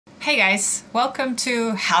Hey guys, welcome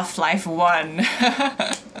to Half-Life 1.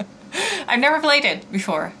 I've never played it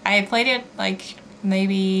before. I played it like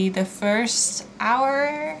maybe the first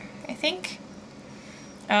hour, I think.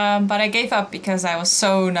 But I gave up because I was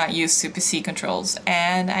so not used to PC controls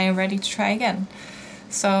and I am ready to try again.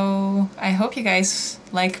 So I hope you guys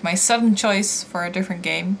like my sudden choice for a different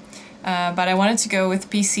game. But I wanted to go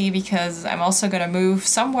with PC because I'm also gonna move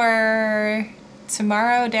somewhere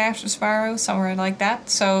tomorrow, day after tomorrow, somewhere like that.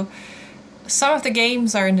 So some of the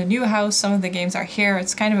games are in the new house, some of the games are here.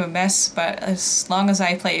 It's kind of a mess, but as long as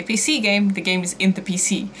I play a PC game, the game is in the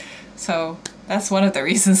PC. So that's one of the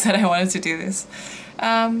reasons that I wanted to do this.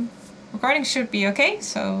 Recording should be okay,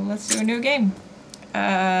 so let's do a new game.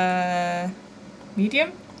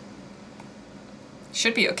 Medium?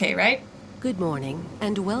 Should be okay, right? Good morning,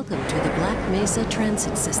 and welcome to the Black Mesa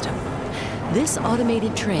Transit System. This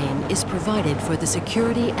automated train is provided for the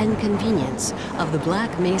security and convenience of the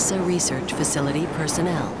Black Mesa Research Facility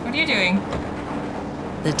personnel. What are you doing?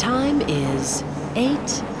 The time is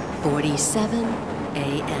 8:47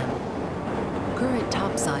 a.m. Current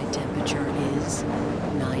topside temperature is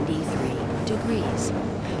 93 degrees,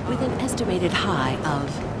 with an estimated high of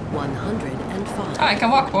 105. Oh, I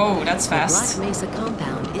can walk. Whoa, that's fast. The Black Mesa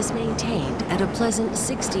compound is maintained at a pleasant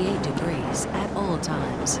 68 degrees at all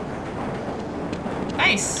times.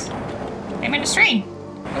 Nice. I'm in a train.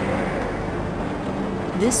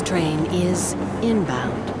 This train is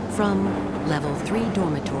inbound from Level 3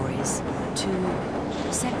 dormitories to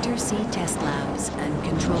Sector C test labs and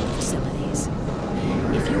control facilities.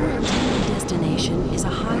 If your intended destination is a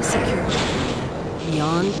high security area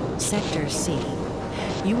beyond Sector C,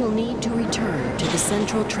 you will need to return to the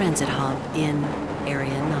central transit hub in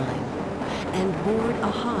Area 9 and board a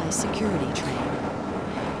high security train.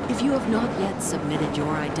 If you have not yet submitted your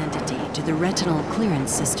identity to the retinal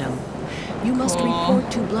clearance system, you must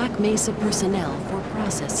report to Black Mesa personnel for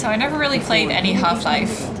processing. So I never really played any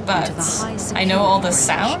Half-Life, but I know all the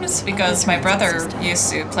sounds because my brother used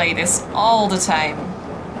to play this all the time.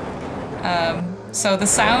 So the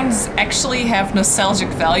sounds actually have nostalgic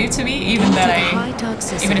value to me, even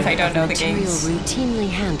if I don't know the games. Routinely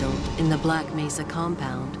handled in the Black Mesa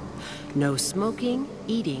compound. No smoking,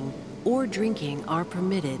 eating, or drinking are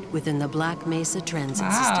permitted within the Black Mesa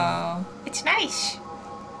transit system. Wow, it's nice.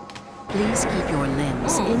 Please keep your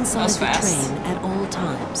limbs inside the train at all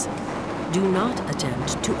times. Do not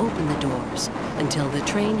attempt to open the doors until the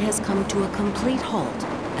train has come to a complete halt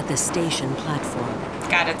at the station platform.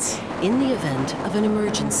 Got it. In the event of an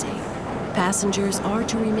emergency, passengers are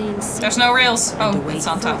to remain seated. There's no rails. And Oh, await it's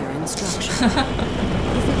on top. further instruction.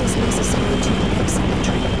 If it is necessary to exit the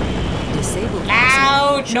train, disable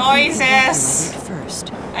Loud noises.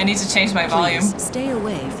 first. I need to change my volume. Please stay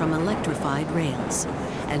away from electrified rails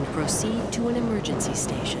and proceed to an emergency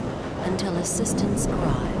station until assistance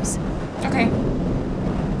arrives. Okay.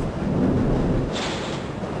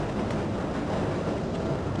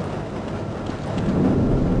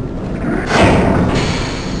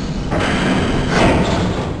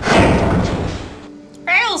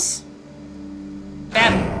 Rails!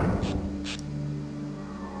 Bam.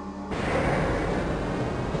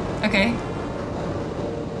 Okay.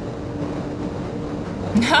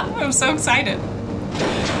 I'm so excited.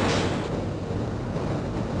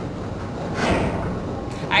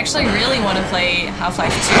 I actually really want to play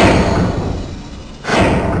Half-Life 2.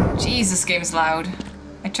 Jeez, this game's loud.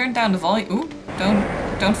 I turned down the volume. Ooh,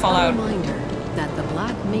 don't fall out. A reminder that the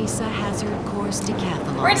Black Mesa Hazard Course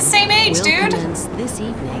Decathlon We're the same age, will dude. commence this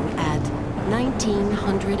evening at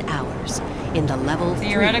 1900 hours in the Level 3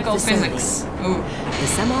 Theoretical facility. physics. Ooh. The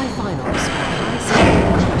semifinals for high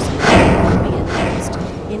security personnel will be announced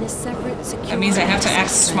in a separate security. That means I have to act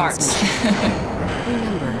smart.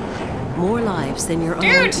 Remember, more lives than your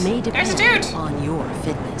Dude, own may there's a depend dude. on your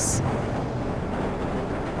fitness.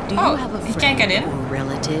 Do Oh, you have a he friend can't get in? or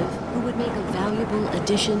relative who would make a valuable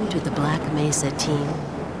addition to the Black Mesa team?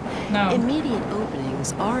 No. Immediate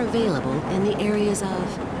openings are available in the areas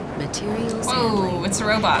of materials handling Whoa, it's a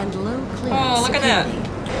robot. and low clearance Oh, look at that. security.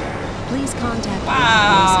 Please contact Wow, Black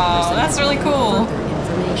Mesa personnel that's really for cool. further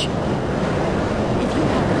information. If you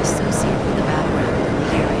have an associate with a background in the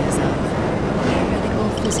areas of theoretical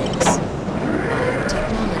physics,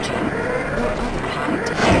 biotechnology, or other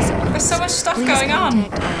high-tech disciplines, There's so much stuff please going on.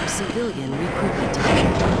 contact our civilian recruitment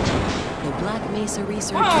division. The Black Mesa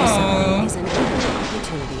Research Whoa. Facility is an equal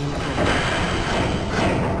opportunity employer.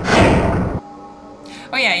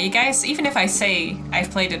 Oh yeah, you guys, even if I say I've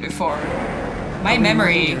played it before, my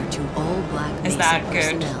memory is that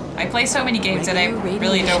good. I play so many games that I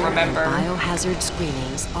really don't remember biohazard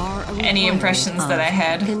screenings are any impressions that I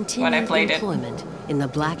had when I played it. in the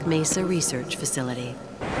Black Mesa Research Facility.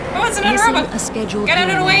 Oh, it's another Missing robot! a scheduled Get out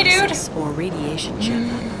of the way, dude! analysis or radiation check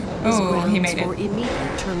is Oh, he grounds made for it.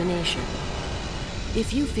 immediate termination.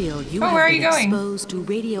 If you feel you Oh, have where are been you going? exposed to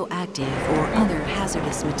radioactive or other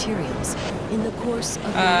hazardous materials in the course of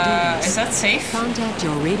your Is duties, that safe? contact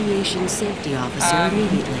your radiation safety officer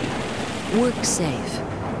immediately. Work safe.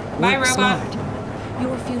 Bye, Work robot. smart.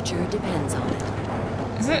 Your future depends on it.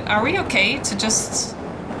 Is it? Are we okay to just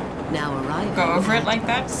Now arriving go over it at like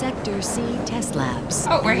that? Sector C test labs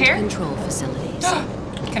Oh, we're and here? control facilities.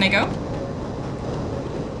 Can I go?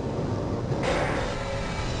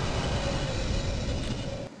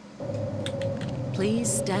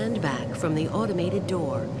 Please stand back from the automated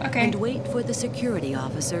door Okay. and wait for the security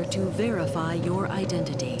officer to verify your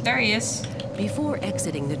identity. There he is. Before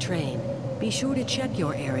exiting the train, be sure to check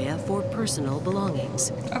your area for personal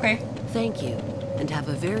belongings. Okay. Thank you, and have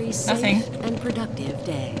a very safe Nothing. and productive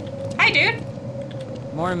day. Hi, dude.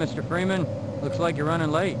 Morning, Mr. Freeman. Looks like you're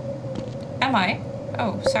running late. Am I?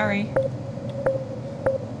 Oh, sorry.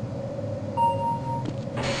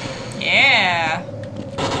 Yeah.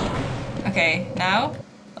 Okay, now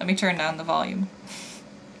let me turn down the volume.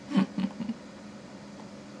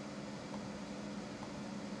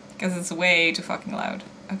 Because it's way too fucking loud.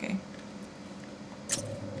 Okay.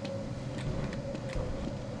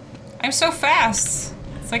 I'm so fast.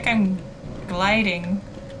 It's like I'm gliding.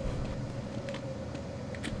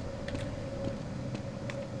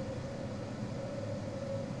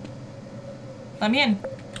 Let me in.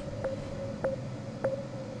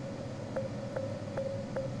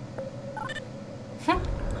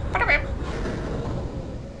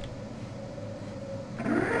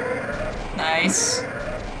 Nice.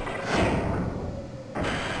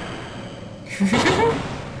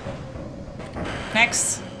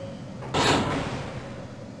 Next.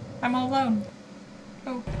 I'm all alone.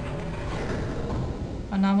 Oh.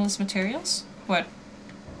 Anomalous materials? What?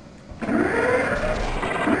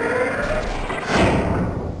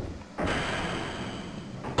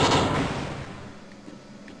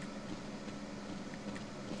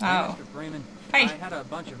 Oh. Mr. Freeman. Hey. I had a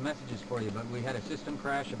bunch of messages for you, but we had a system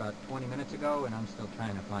crash about 20 minutes ago, and I'm still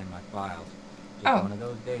trying to find my files. Just Oh. one of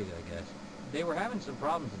those days, I guess. They were having some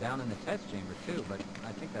problems down in the test chamber, too, but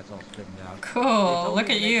I think that's all straightened out. They Cool. told Look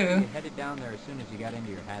me at to make sure you. headed down there as soon as you got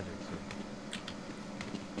into your hazard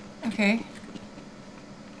suit. Okay.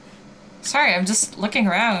 Sorry, I'm just looking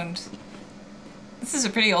around. This is a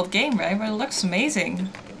pretty old game, right? But it looks amazing.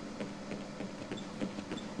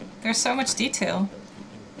 There's so much detail.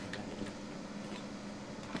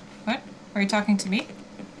 What? Are you talking to me?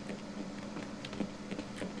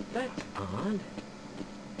 That's odd.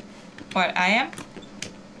 What, I am?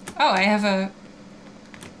 Oh, I have a...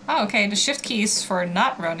 Oh, okay, the shift key is for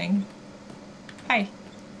not running. Hi.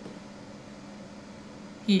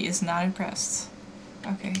 He is not impressed.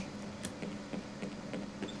 Okay.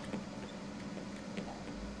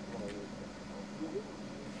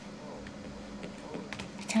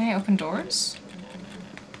 Can I open doors?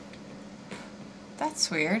 That's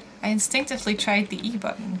weird. I instinctively tried the E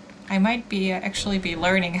button. I might be actually be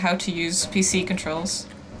learning how to use PC controls.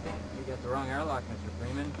 You got the wrong airlock, Mr.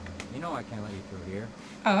 Freeman. You know I can't let you through here.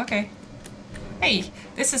 Oh, okay. Hey,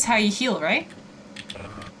 this is how you heal, right?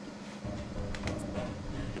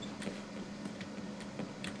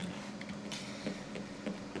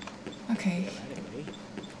 Okay.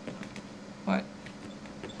 What?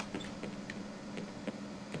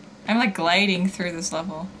 I'm like gliding through this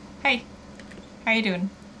level. Hey, how you doing?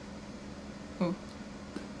 Ooh.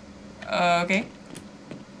 Okay.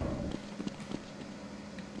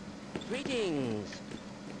 Greetings.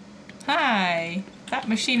 Hi. That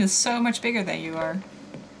machine is so much bigger than you are.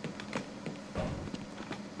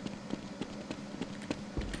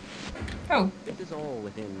 Oh, This is all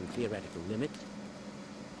within theoretical limits.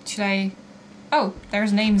 should I... Oh,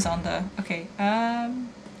 there's names on the... Okay,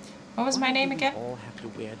 what was my Why name do we again? all have to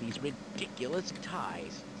wear these ridiculous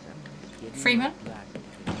ties. Somebody's hidden Freeman? my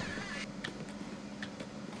glasses.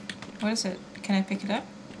 What is it? Can I pick it up?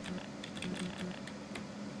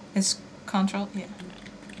 It's control? Yeah.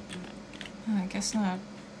 Oh, I guess not.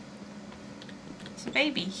 It's a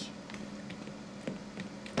baby.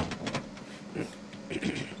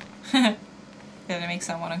 Did I make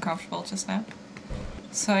someone uncomfortable just now?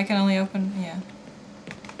 So I can only open... yeah.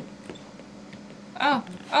 Oh!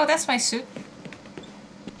 Oh, that's my suit.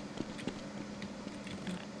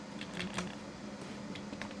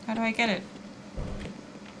 How do I get it?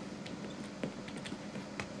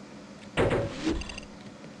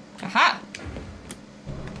 Aha!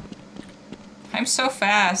 I'm so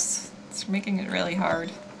fast. It's making it really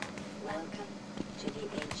hard. Welcome to the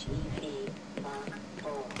HEV Mark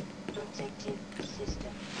protective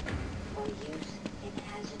system for use in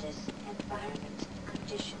hazardous environment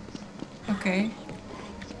conditions. Okay.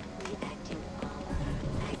 Impact reactive armor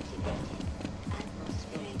activated.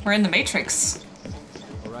 Atmospheric We're in the Matrix.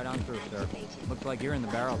 sensors Go right on through, sir. Looks like you're in the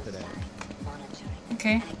barrel today. monitoring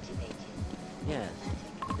Okay. activated. Yes,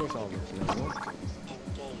 this all looks normal. Engaged.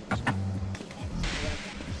 Defense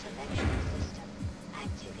weapon selection system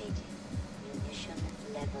activated. Munition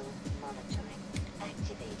level monitoring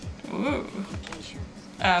activated. Ooh. Communications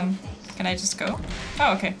interface. Can I just go?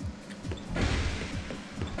 Oh, okay.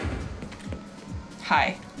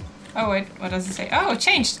 Hi. Oh, wait, what does it say? Oh, it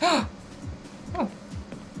changed! Oh!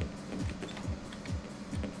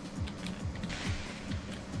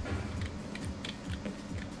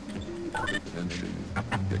 Attention,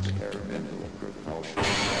 experimental propulsion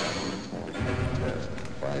test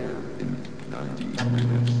fire in 90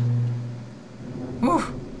 minutes. Ooh,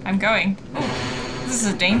 I'm going. Ooh, this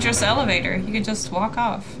is a dangerous elevator. You can just walk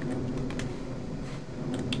off.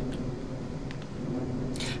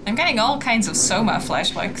 I'm getting all kinds of Soma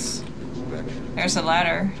flashbacks. Inspection There's a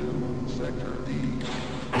ladder. to Sector D.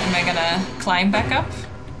 Am I gonna climb back up?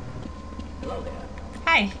 Hello there.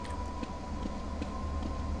 Hi.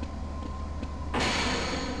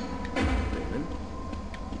 Raymond.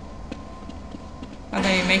 Are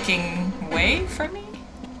they making way for me?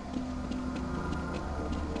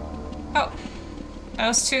 Oh,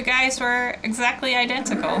 those two guys were exactly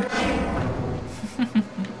identical.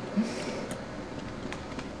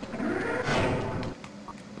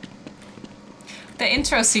 The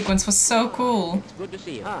intro sequence was so cool. It's good to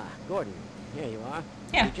see you. Ah, Gordon. Here you are.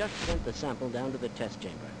 Yeah. We just sent the sample down to the test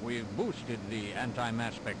chamber. We've boosted the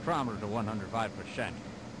anti-mass spectrometer to 105%.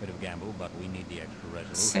 Bit of gamble, but we need the extra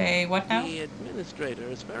resolution. Say what now? The administrator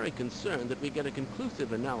is very concerned that we get a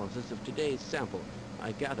conclusive analysis of today's sample.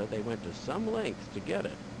 I gather they went to some lengths to get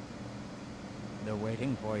it. They're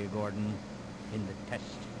waiting for you, Gordon, in the test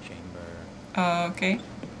chamber. Okay.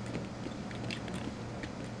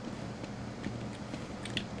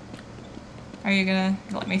 Are you gonna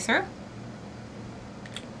let me through?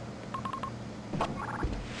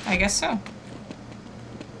 I guess so.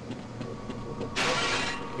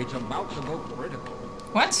 It's about to go critical.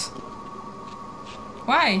 What?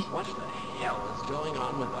 Why? What the hell is going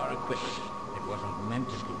on with our equipment? It wasn't meant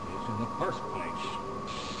to do this in the first place.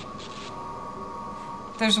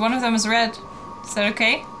 There's one of them is red. Is that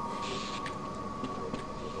okay?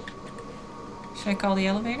 Should I call the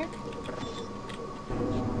elevator?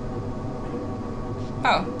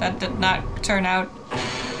 Oh, that did not turn out.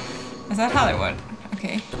 Is that how they would?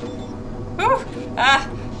 Okay. Ooh! Ah!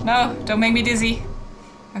 No, don't make me dizzy.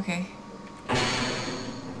 Okay.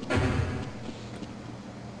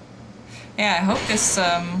 Yeah, I hope this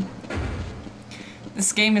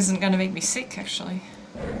game isn't gonna make me sick, actually.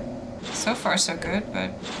 So far, so good,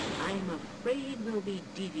 but... I'm afraid we'll be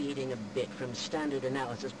deviating a bit from standard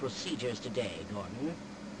analysis procedures today, Gordon.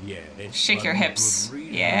 Yeah, it's Shake your for hips. good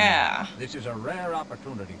reason. Yeah. This is a rare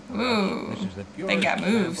opportunity for Ooh, us. This is the they purest got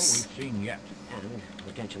sample moves. we've seen yet. And,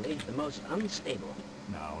 potentially, the most unstable.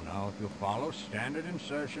 Now, if you follow standard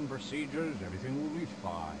insertion procedures, everything will be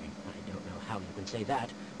fine. I don't know how you can say that,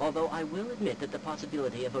 although I will admit that the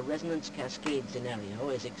possibility of a resonance cascade scenario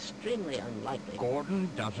is extremely unlikely. Gordon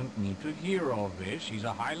doesn't need to hear all this. He's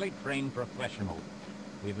a highly trained professional.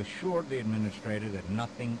 We've assured the administrator that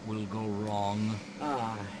nothing will go wrong.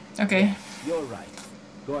 Ah, Okay. yes, you're right.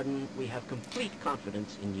 Gordon, we have complete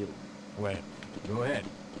confidence in you. Well, go ahead.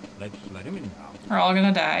 Let's let him in now. We're all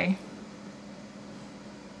gonna die.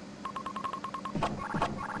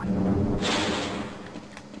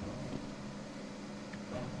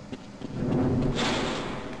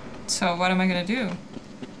 So what am I gonna do?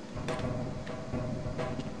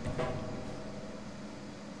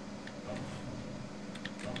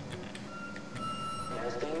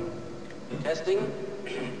 Testing.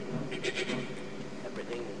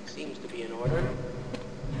 Everything seems to be in order.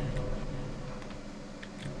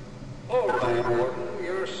 All right, Gordon.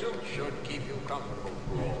 Your suit should keep you comfortable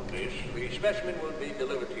through all this. The specimen will be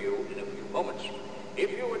delivered to you in a few moments.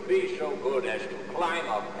 If you would be so good as to climb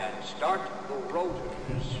up and start the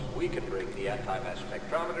rotors, we can bring the anti-mass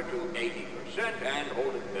spectrometer to 80% and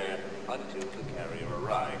hold it there until the carrier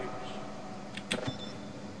arrives.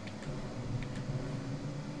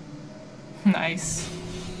 Nice.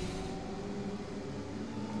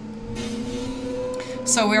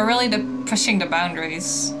 So we're really pushing the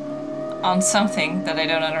boundaries on something that I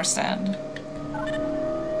don't understand. Very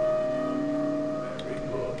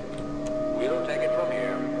good. We'll take it from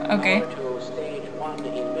here. Okay. Power to stage 1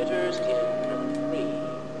 emitters in 3,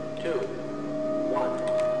 2,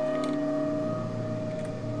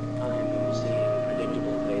 1. I'm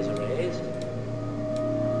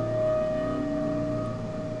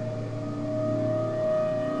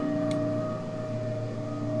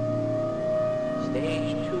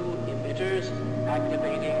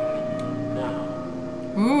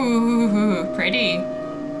Ready.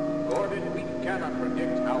 Gordon, we cannot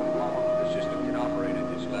predict how long the system can operate at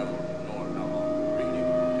this level, nor how long reading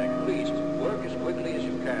will take. Please, work as quickly as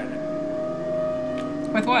you can.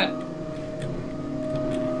 With what?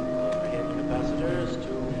 Overhead capacitors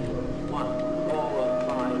to 1. Roll of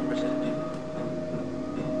 5%.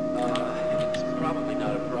 It's probably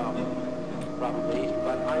not a problem. Probably,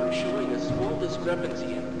 but I'm showing a small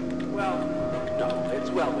discrepancy in. Well, no, it's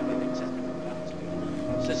well within acceptable bounds.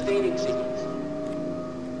 Sustaining sequence.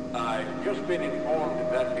 I've just been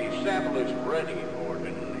informed that the sample is ready,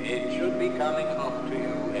 Gordon. It should be coming up to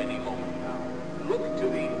you any moment now. Look to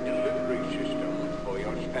the delivery system for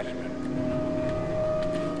your specimen.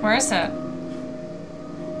 Where is that?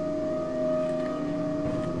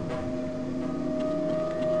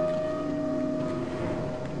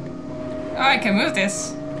 Oh, I can move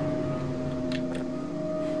this.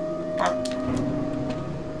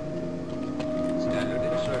 Standard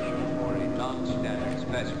insertion for a non-standard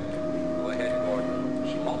specimen. Go ahead,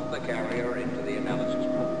 Gordon. Slot the carrier into the analysis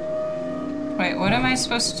pool. Wait, what am I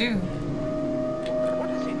supposed to do? What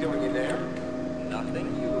is he doing in there?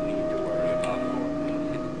 Nothing you need to worry about,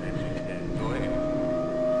 Gordon. Go ahead.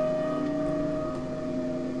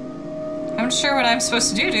 I'm not sure what I'm supposed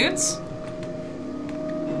to do, dudes.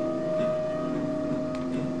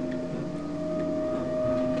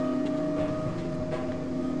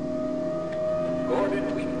 Gordon,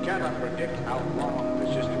 we cannot predict how long the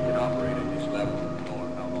system can operate at this level, nor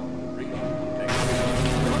how long the reading will take.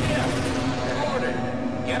 Look out! Gordon,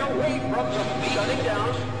 get away from the beat. Shutting down.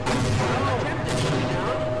 Attempted shutting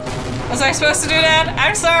down. Was I supposed to do that?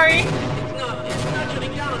 I'm sorry. It's not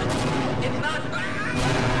shutting down. It's not.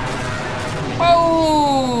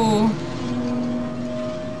 Oh!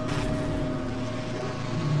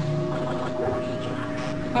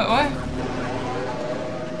 What?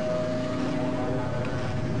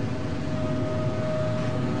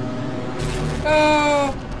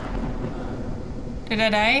 Oh! Did I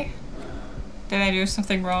die? Did I do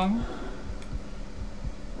something wrong?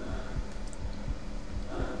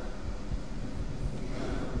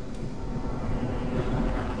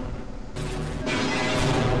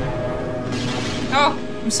 Oh,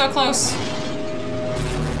 I'm so close.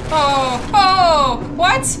 Oh, oh,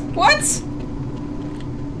 what? What?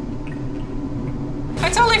 I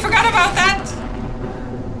totally forgot about that.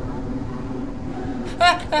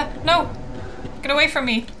 No. Get away from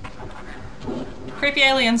me. Creepy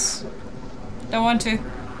aliens. Don't want to.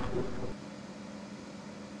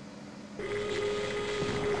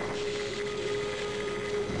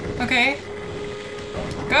 Okay.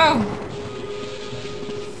 Go.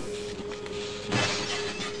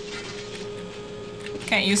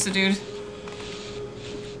 Can't use the dude.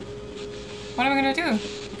 What am I gonna do?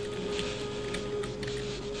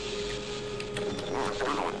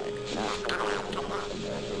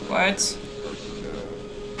 What?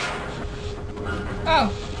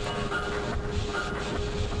 Oh.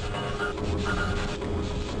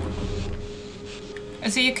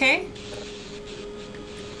 Is he okay?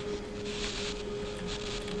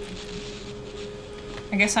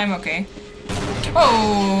 I guess I'm okay.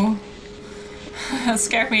 Oh! That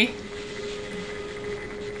scared me.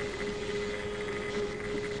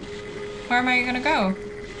 Where am I gonna go?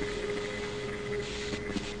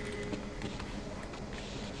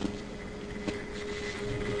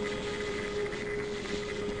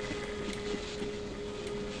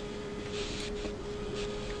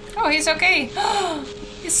 Oh, he's okay.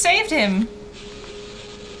 You saved him.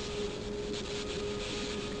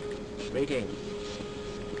 Greetings.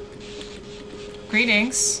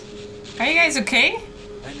 Greetings. Are you guys okay?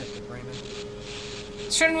 Hi, Mr. Freeman.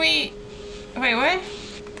 Shouldn't we... Wait, what?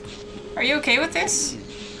 Are you okay with this?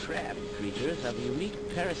 These crab creatures have a unique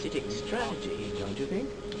parasitic strategy, don't you think?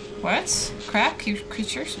 What? Crab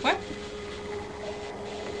creatures? What?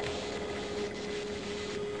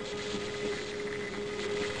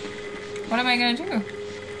 What am I gonna do?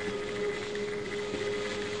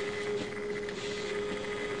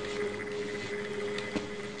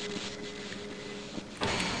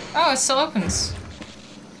 Oh, it still opens.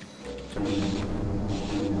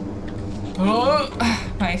 Oh,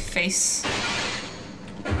 my face.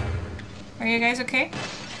 Are you guys okay?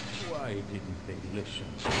 Why didn't they listen?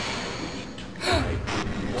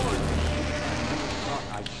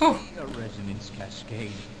 I've Oh. seen a resonance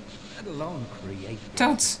cascade, let alone create.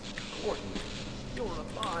 Don't. Gordon, you're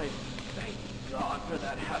alive. Thank God for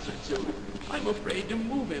that hazard suit. I'm afraid to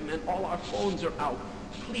move him and all our phones are out.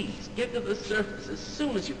 Please, get to the surface as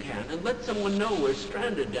soon as you can and let someone know we're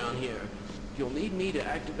stranded down here. You'll need me to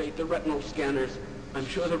activate the retinal scanners. I'm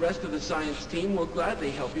sure the rest of the science team will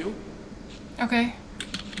gladly help you. Okay.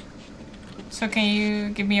 So can you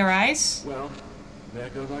give me a rise? Well, there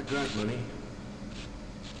goes our grant money.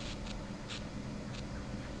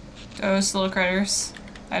 Those little critters.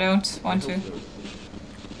 I don't want to.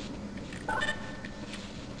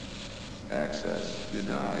 Access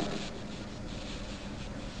denied.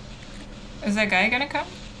 Is that guy gonna come?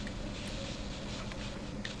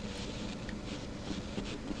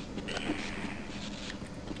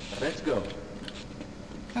 Let's go.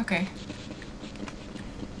 Okay.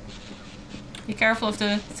 Be careful of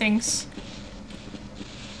the things.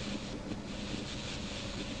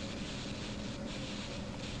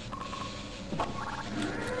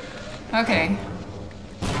 Okay.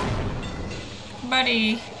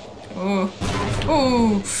 Buddy. Ooh.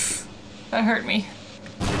 Ooh. That hurt me.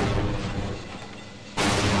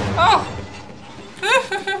 Oh!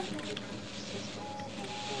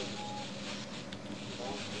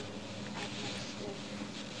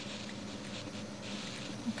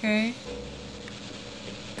 Okay.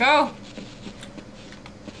 Go!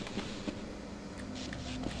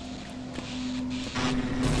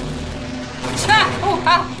 Ah! Oh!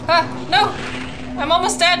 Ah! Ah! No! I'm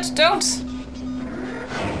almost dead! Don't!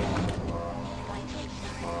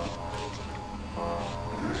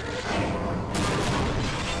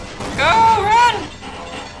 Go! Run!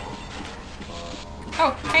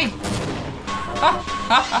 Oh, hey! Ah!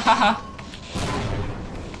 Ha ha ha ha!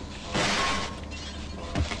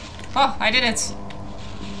 Oh, I did it!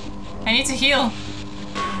 I need to heal.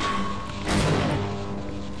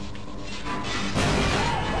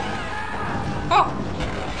 Oh!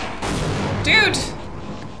 Dude!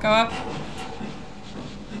 Go up.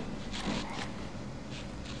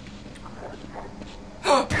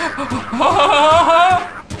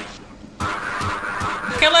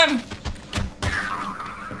 Kill him!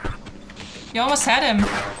 You almost had him.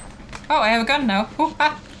 Oh, I have a gun now. Ooh,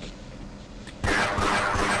 ah.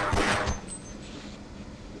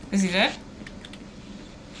 Is he dead?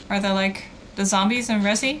 Are they like the zombies in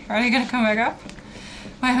Resi? Are they gonna come back up?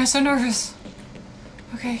 Why am I so nervous?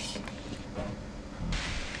 Okay.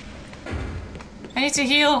 I need to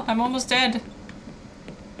heal. I'm almost dead.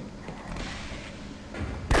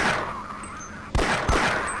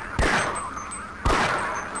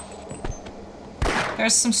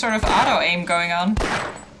 There's some sort of auto-aim going on.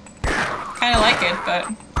 Kinda like it,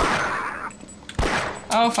 but...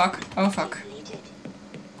 Oh fuck. Oh fuck.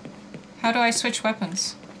 How do I switch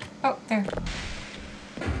weapons? Oh, there.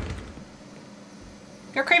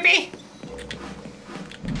 You're creepy!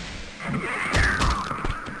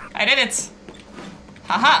 I did it!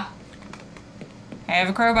 Haha! I have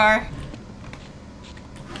a crowbar.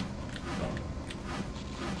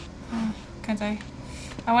 Oh, can't I?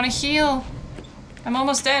 I want to heal! I'm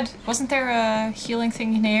almost dead. Wasn't there a healing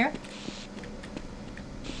thing in here?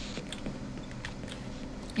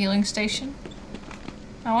 Healing station?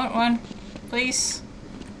 I want one. Please.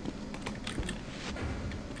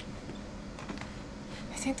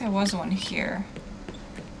 I think there was one here.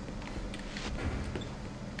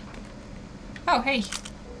 Oh, hey.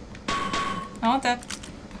 I want that.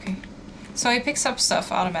 Okay. So he picks up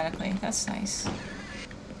stuff automatically. That's nice.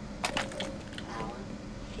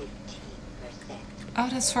 Oh,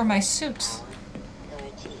 that's for my suit.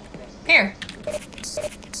 Here.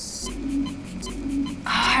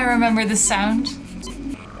 Oh, I remember the sound.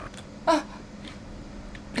 Oh.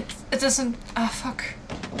 It doesn't... Ah, fuck.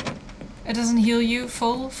 It doesn't heal you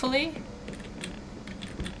fully?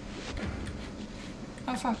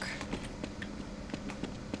 Oh, fuck.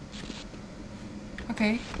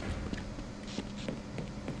 Okay.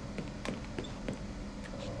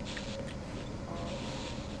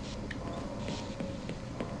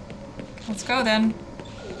 Let's go then.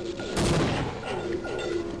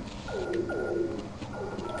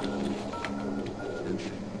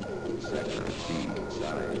 Sector C,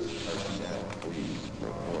 size, personnel, please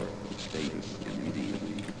report status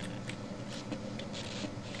immediately.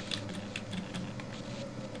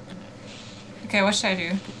 Okay, what should I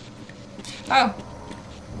do? Oh!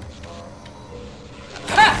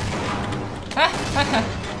 Ah! Ah!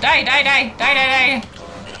 Die, die, die! Die, die, die!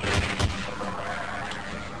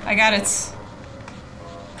 I got it.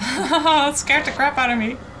 It scared the crap out of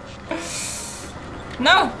me.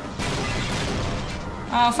 No!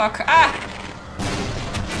 Oh, fuck. Ah!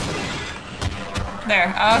 There.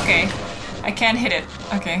 Okay. I can't hit it.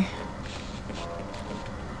 Okay.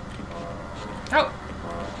 Oh!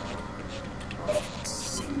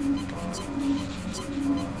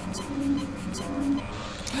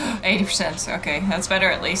 80%. Okay, that's better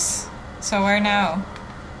at least. So where now?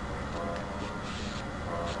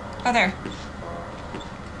 Oh, there.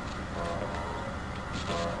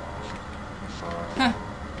 Huh.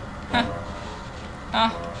 Huh.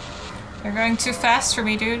 Ah, they're going too fast for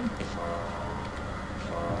me, dude.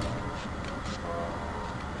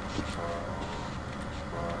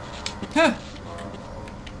 Huh.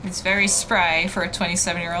 It's very spry for a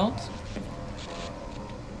 27-year-old.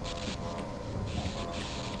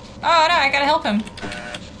 Oh no, I gotta help him.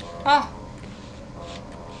 Oh.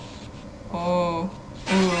 Oh.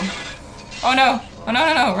 Ooh. Oh no. Oh no,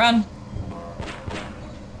 no, no, run.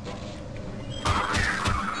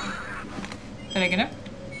 Did I get him?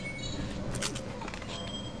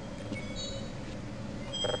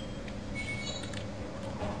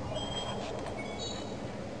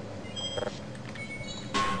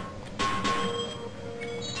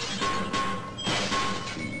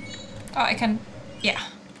 Oh, I can... yeah.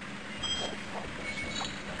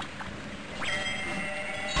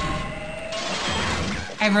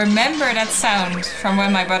 I remember that sound from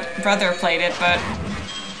when my brother played it, but...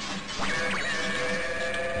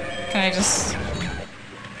 can I just...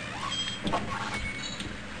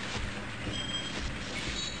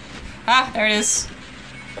 ah, there it is.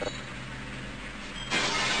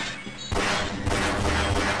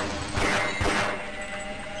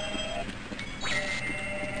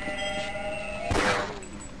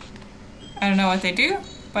 I don't know what they do,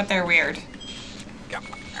 but they're weird.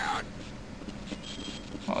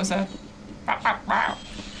 What was that?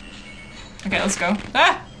 Okay, let's go.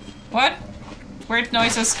 Ah! What? Weird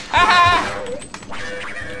noises. Ah!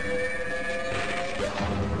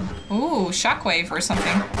 Ooh, shockwave or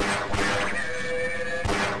something.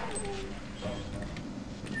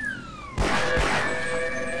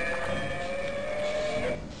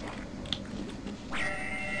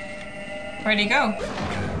 Where'd he go?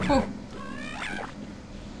 Ooh.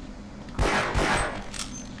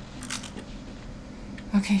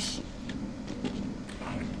 Okay.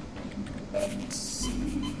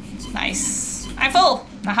 Nice. I'm full!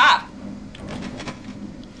 Aha!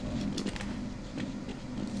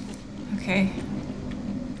 Okay.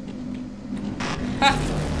 Ah.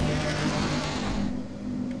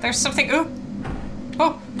 There's something. Ooh!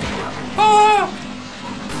 Oh! Oh!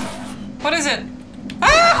 What is it?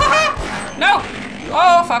 Ah! No!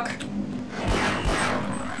 Oh, fuck.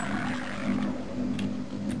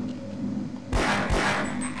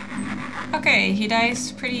 Okay, he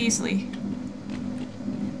dies pretty easily.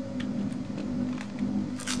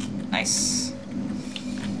 Nice.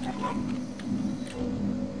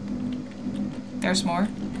 There's more.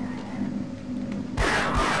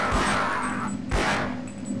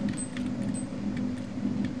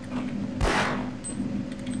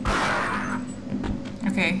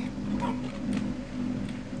 Okay.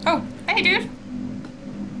 Oh, hey dude!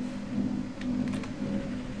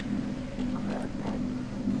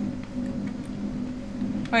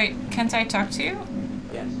 Wait, can't I talk to you?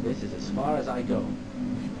 Yes, this is as far as I go.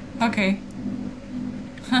 Okay.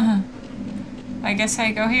 I guess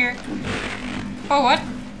I go here. Oh, what?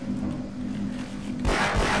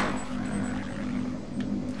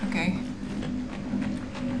 Okay.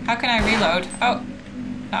 How can I reload? Oh,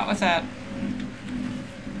 not with that.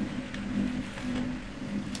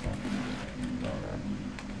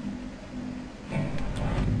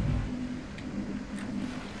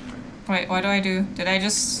 Wait, what do I do? Did I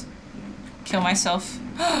just kill myself?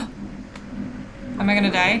 Am I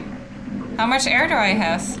gonna die? How much air do I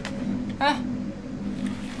have? Ah.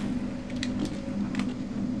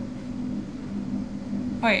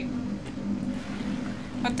 Wait.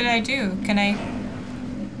 What did I do? Can I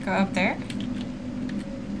go up there?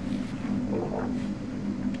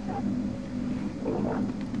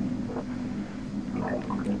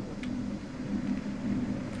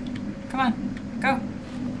 Come on, go.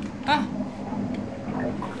 Ah.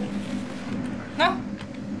 No.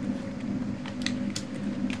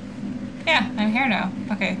 Yeah, I'm here now.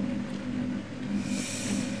 Okay.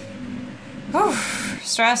 Whew.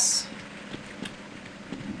 Stress.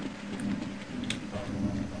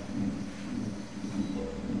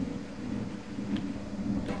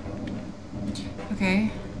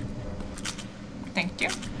 Okay. Thank you.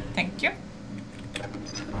 Thank you.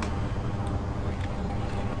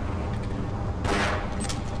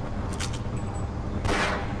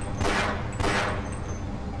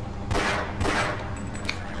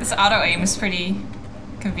 This auto aim is pretty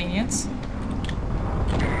convenient.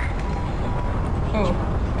 Oh.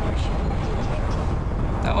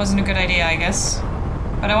 That wasn't a good idea, I guess.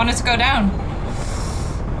 But I wanted to go down.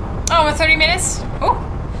 Oh, 30 minutes? Oh.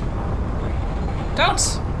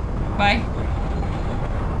 Don't. Bye.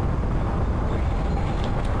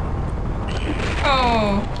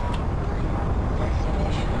 Oh.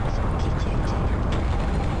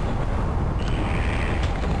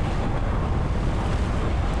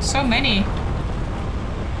 So many.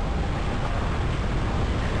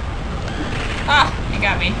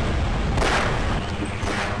 me.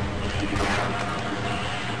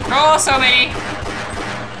 Oh, so many.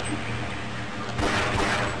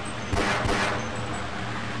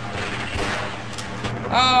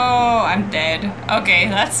 Oh, I'm dead. Okay,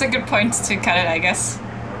 that's a good point to cut it, I guess.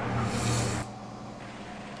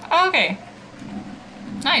 Okay.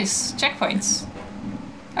 Nice. Checkpoints.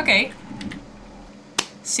 Okay.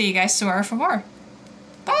 See you guys tomorrow for more.